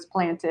seed was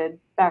planted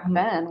back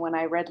then when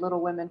I read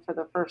Little Women for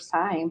the first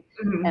time.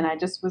 And I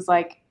just was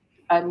like,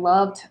 I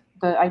loved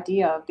the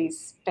idea of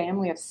these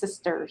family of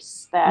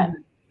sisters that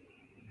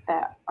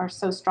are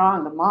so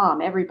strong, the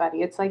mom,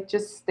 everybody. It's like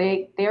just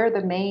they're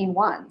the main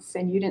ones.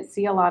 And you didn't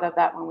see a lot of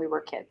that when we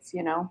were kids,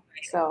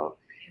 So,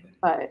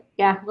 but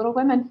yeah, Little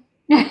Women.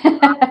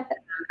 All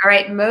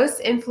right. Most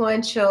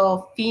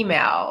influential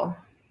female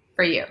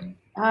for you?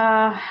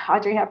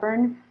 Audrey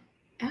Hepburn.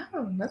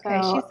 Oh,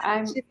 okay. So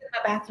she's in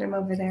my bathroom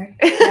over there.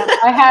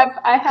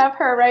 I have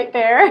her right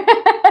there.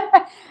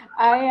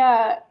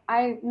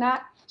 I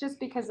not just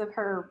because of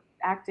her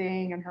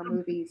acting and her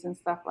movies and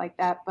stuff like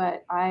that,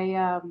 but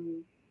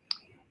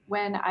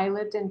when I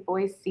lived in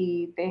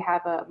Boise, they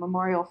have a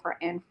memorial for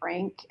Anne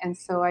Frank, and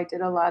so I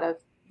did a lot of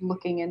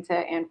looking into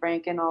Anne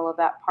Frank and all of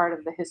that part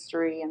of the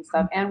history and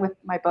stuff, and with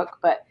my book.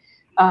 But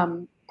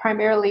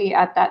primarily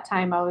at that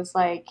time, I was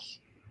like,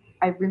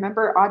 I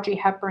remember Audrey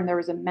Hepburn. There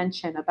was a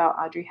mention about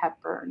Audrey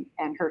Hepburn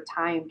and her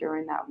time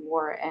during that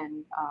war,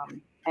 and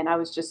I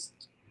was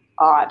just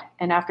awed.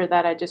 And after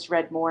that, I just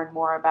read more and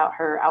more about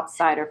her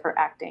outside of her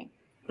acting,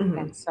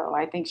 and so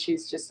I think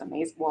she's just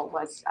amazing.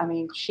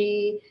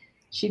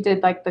 She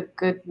did like the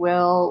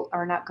Goodwill,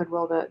 or not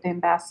Goodwill, the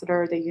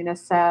ambassador, the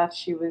UNICEF.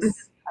 She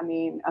was,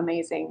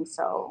 amazing.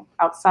 So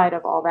outside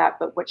of all that,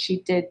 but what she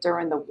did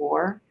during the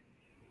war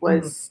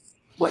was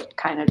what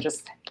kind of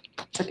just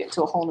took it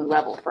to a whole new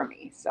level for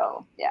me.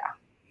 So yeah.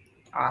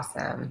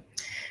 Awesome.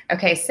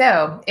 Okay,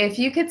 so if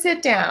you could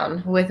sit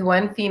down with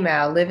one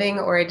female, living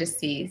or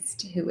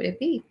deceased, who would it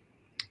be?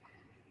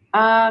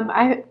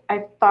 I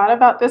thought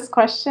about this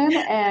question,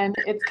 and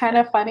it's kind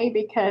of funny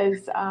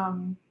because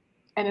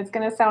and it's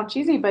going to sound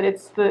cheesy, but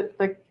it's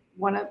the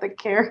one of the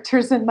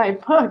characters in my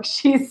book.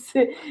 She's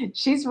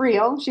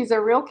real. She's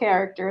a real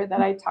character that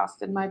I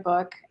tossed in my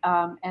book.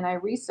 And I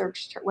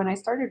researched her. When I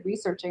started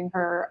researching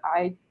her,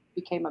 I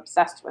became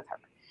obsessed with her.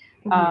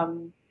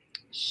 Mm-hmm.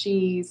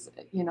 She's,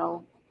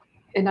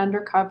 an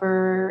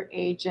undercover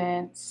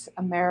agent,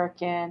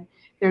 American.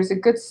 There's a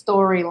good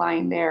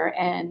storyline there,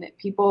 and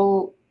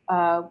people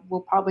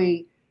will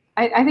probably.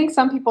 I think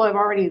some people have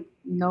already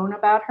known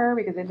about her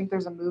because I think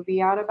there's a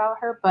movie out about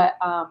her, but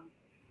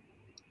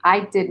I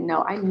didn't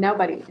know.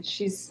 Nobody.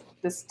 She's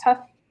this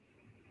tough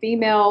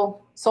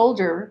female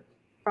soldier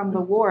from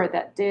the war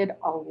that did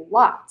a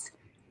lot,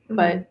 Mm-hmm.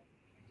 but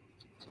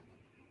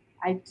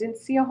I didn't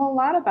see a whole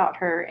lot about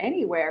her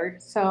anywhere.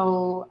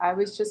 So I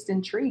was just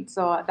intrigued.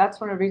 So that's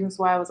one of the reasons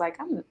why I was like,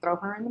 I'm going to throw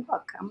her in the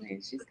book.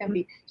 She's going to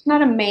be, she's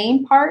not a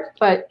main part,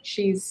 but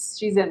she's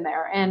in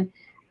there. And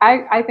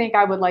I think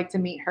I would like to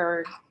meet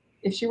her.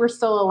 If she were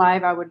still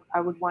alive, I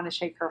would want to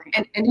shake her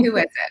hand. And who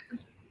is it?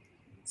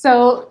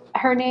 So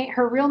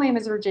her real name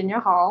is Virginia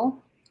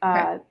Hall.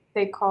 Okay.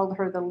 They called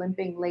her the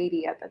Limping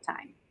Lady at the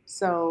time.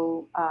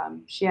 So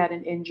she had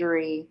an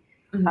injury,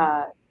 Mm-hmm.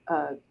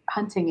 A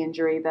hunting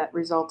injury that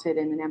resulted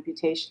in an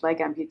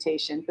leg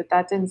amputation, but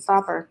that didn't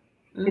stop her.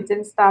 Mm-hmm. It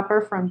didn't stop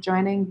her from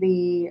joining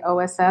the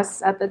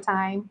OSS at the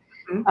time,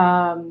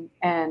 mm-hmm.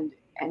 And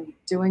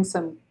doing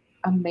some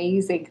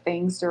amazing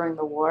things during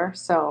the war.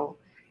 So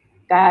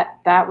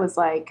that was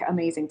like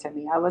amazing to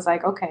me. I was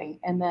like, okay.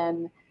 And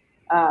then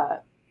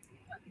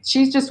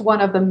she's just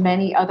one of the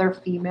many other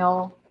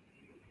female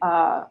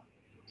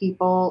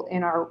people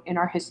in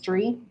our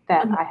history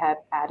that mm-hmm. I have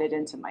added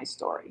into my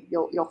story.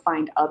 You'll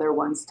find other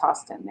ones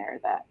tossed in there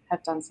that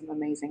have done some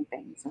amazing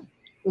things. And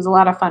it was a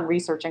lot of fun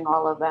researching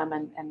all of them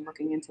and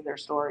looking into their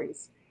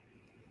stories.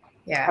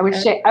 Yeah,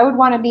 I would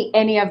want to meet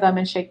any of them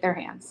and shake their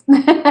hands.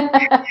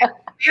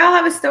 We all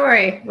have a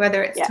story,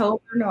 whether it's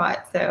told or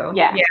not. So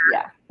yeah,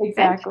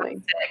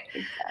 exactly.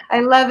 I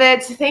love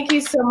it. Thank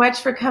you so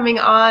much for coming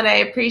on. I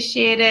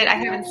appreciate it. I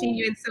haven't seen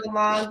you in so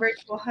long.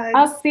 Virtual hugs.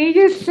 I'll see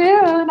you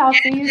soon.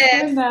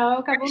 Though.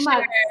 A couple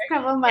months.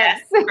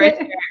 Yes, for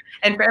sure.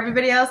 And for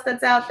everybody else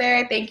that's out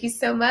there, thank you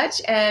so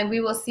much. And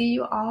we will see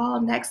you all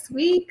next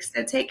week.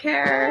 So take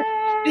care.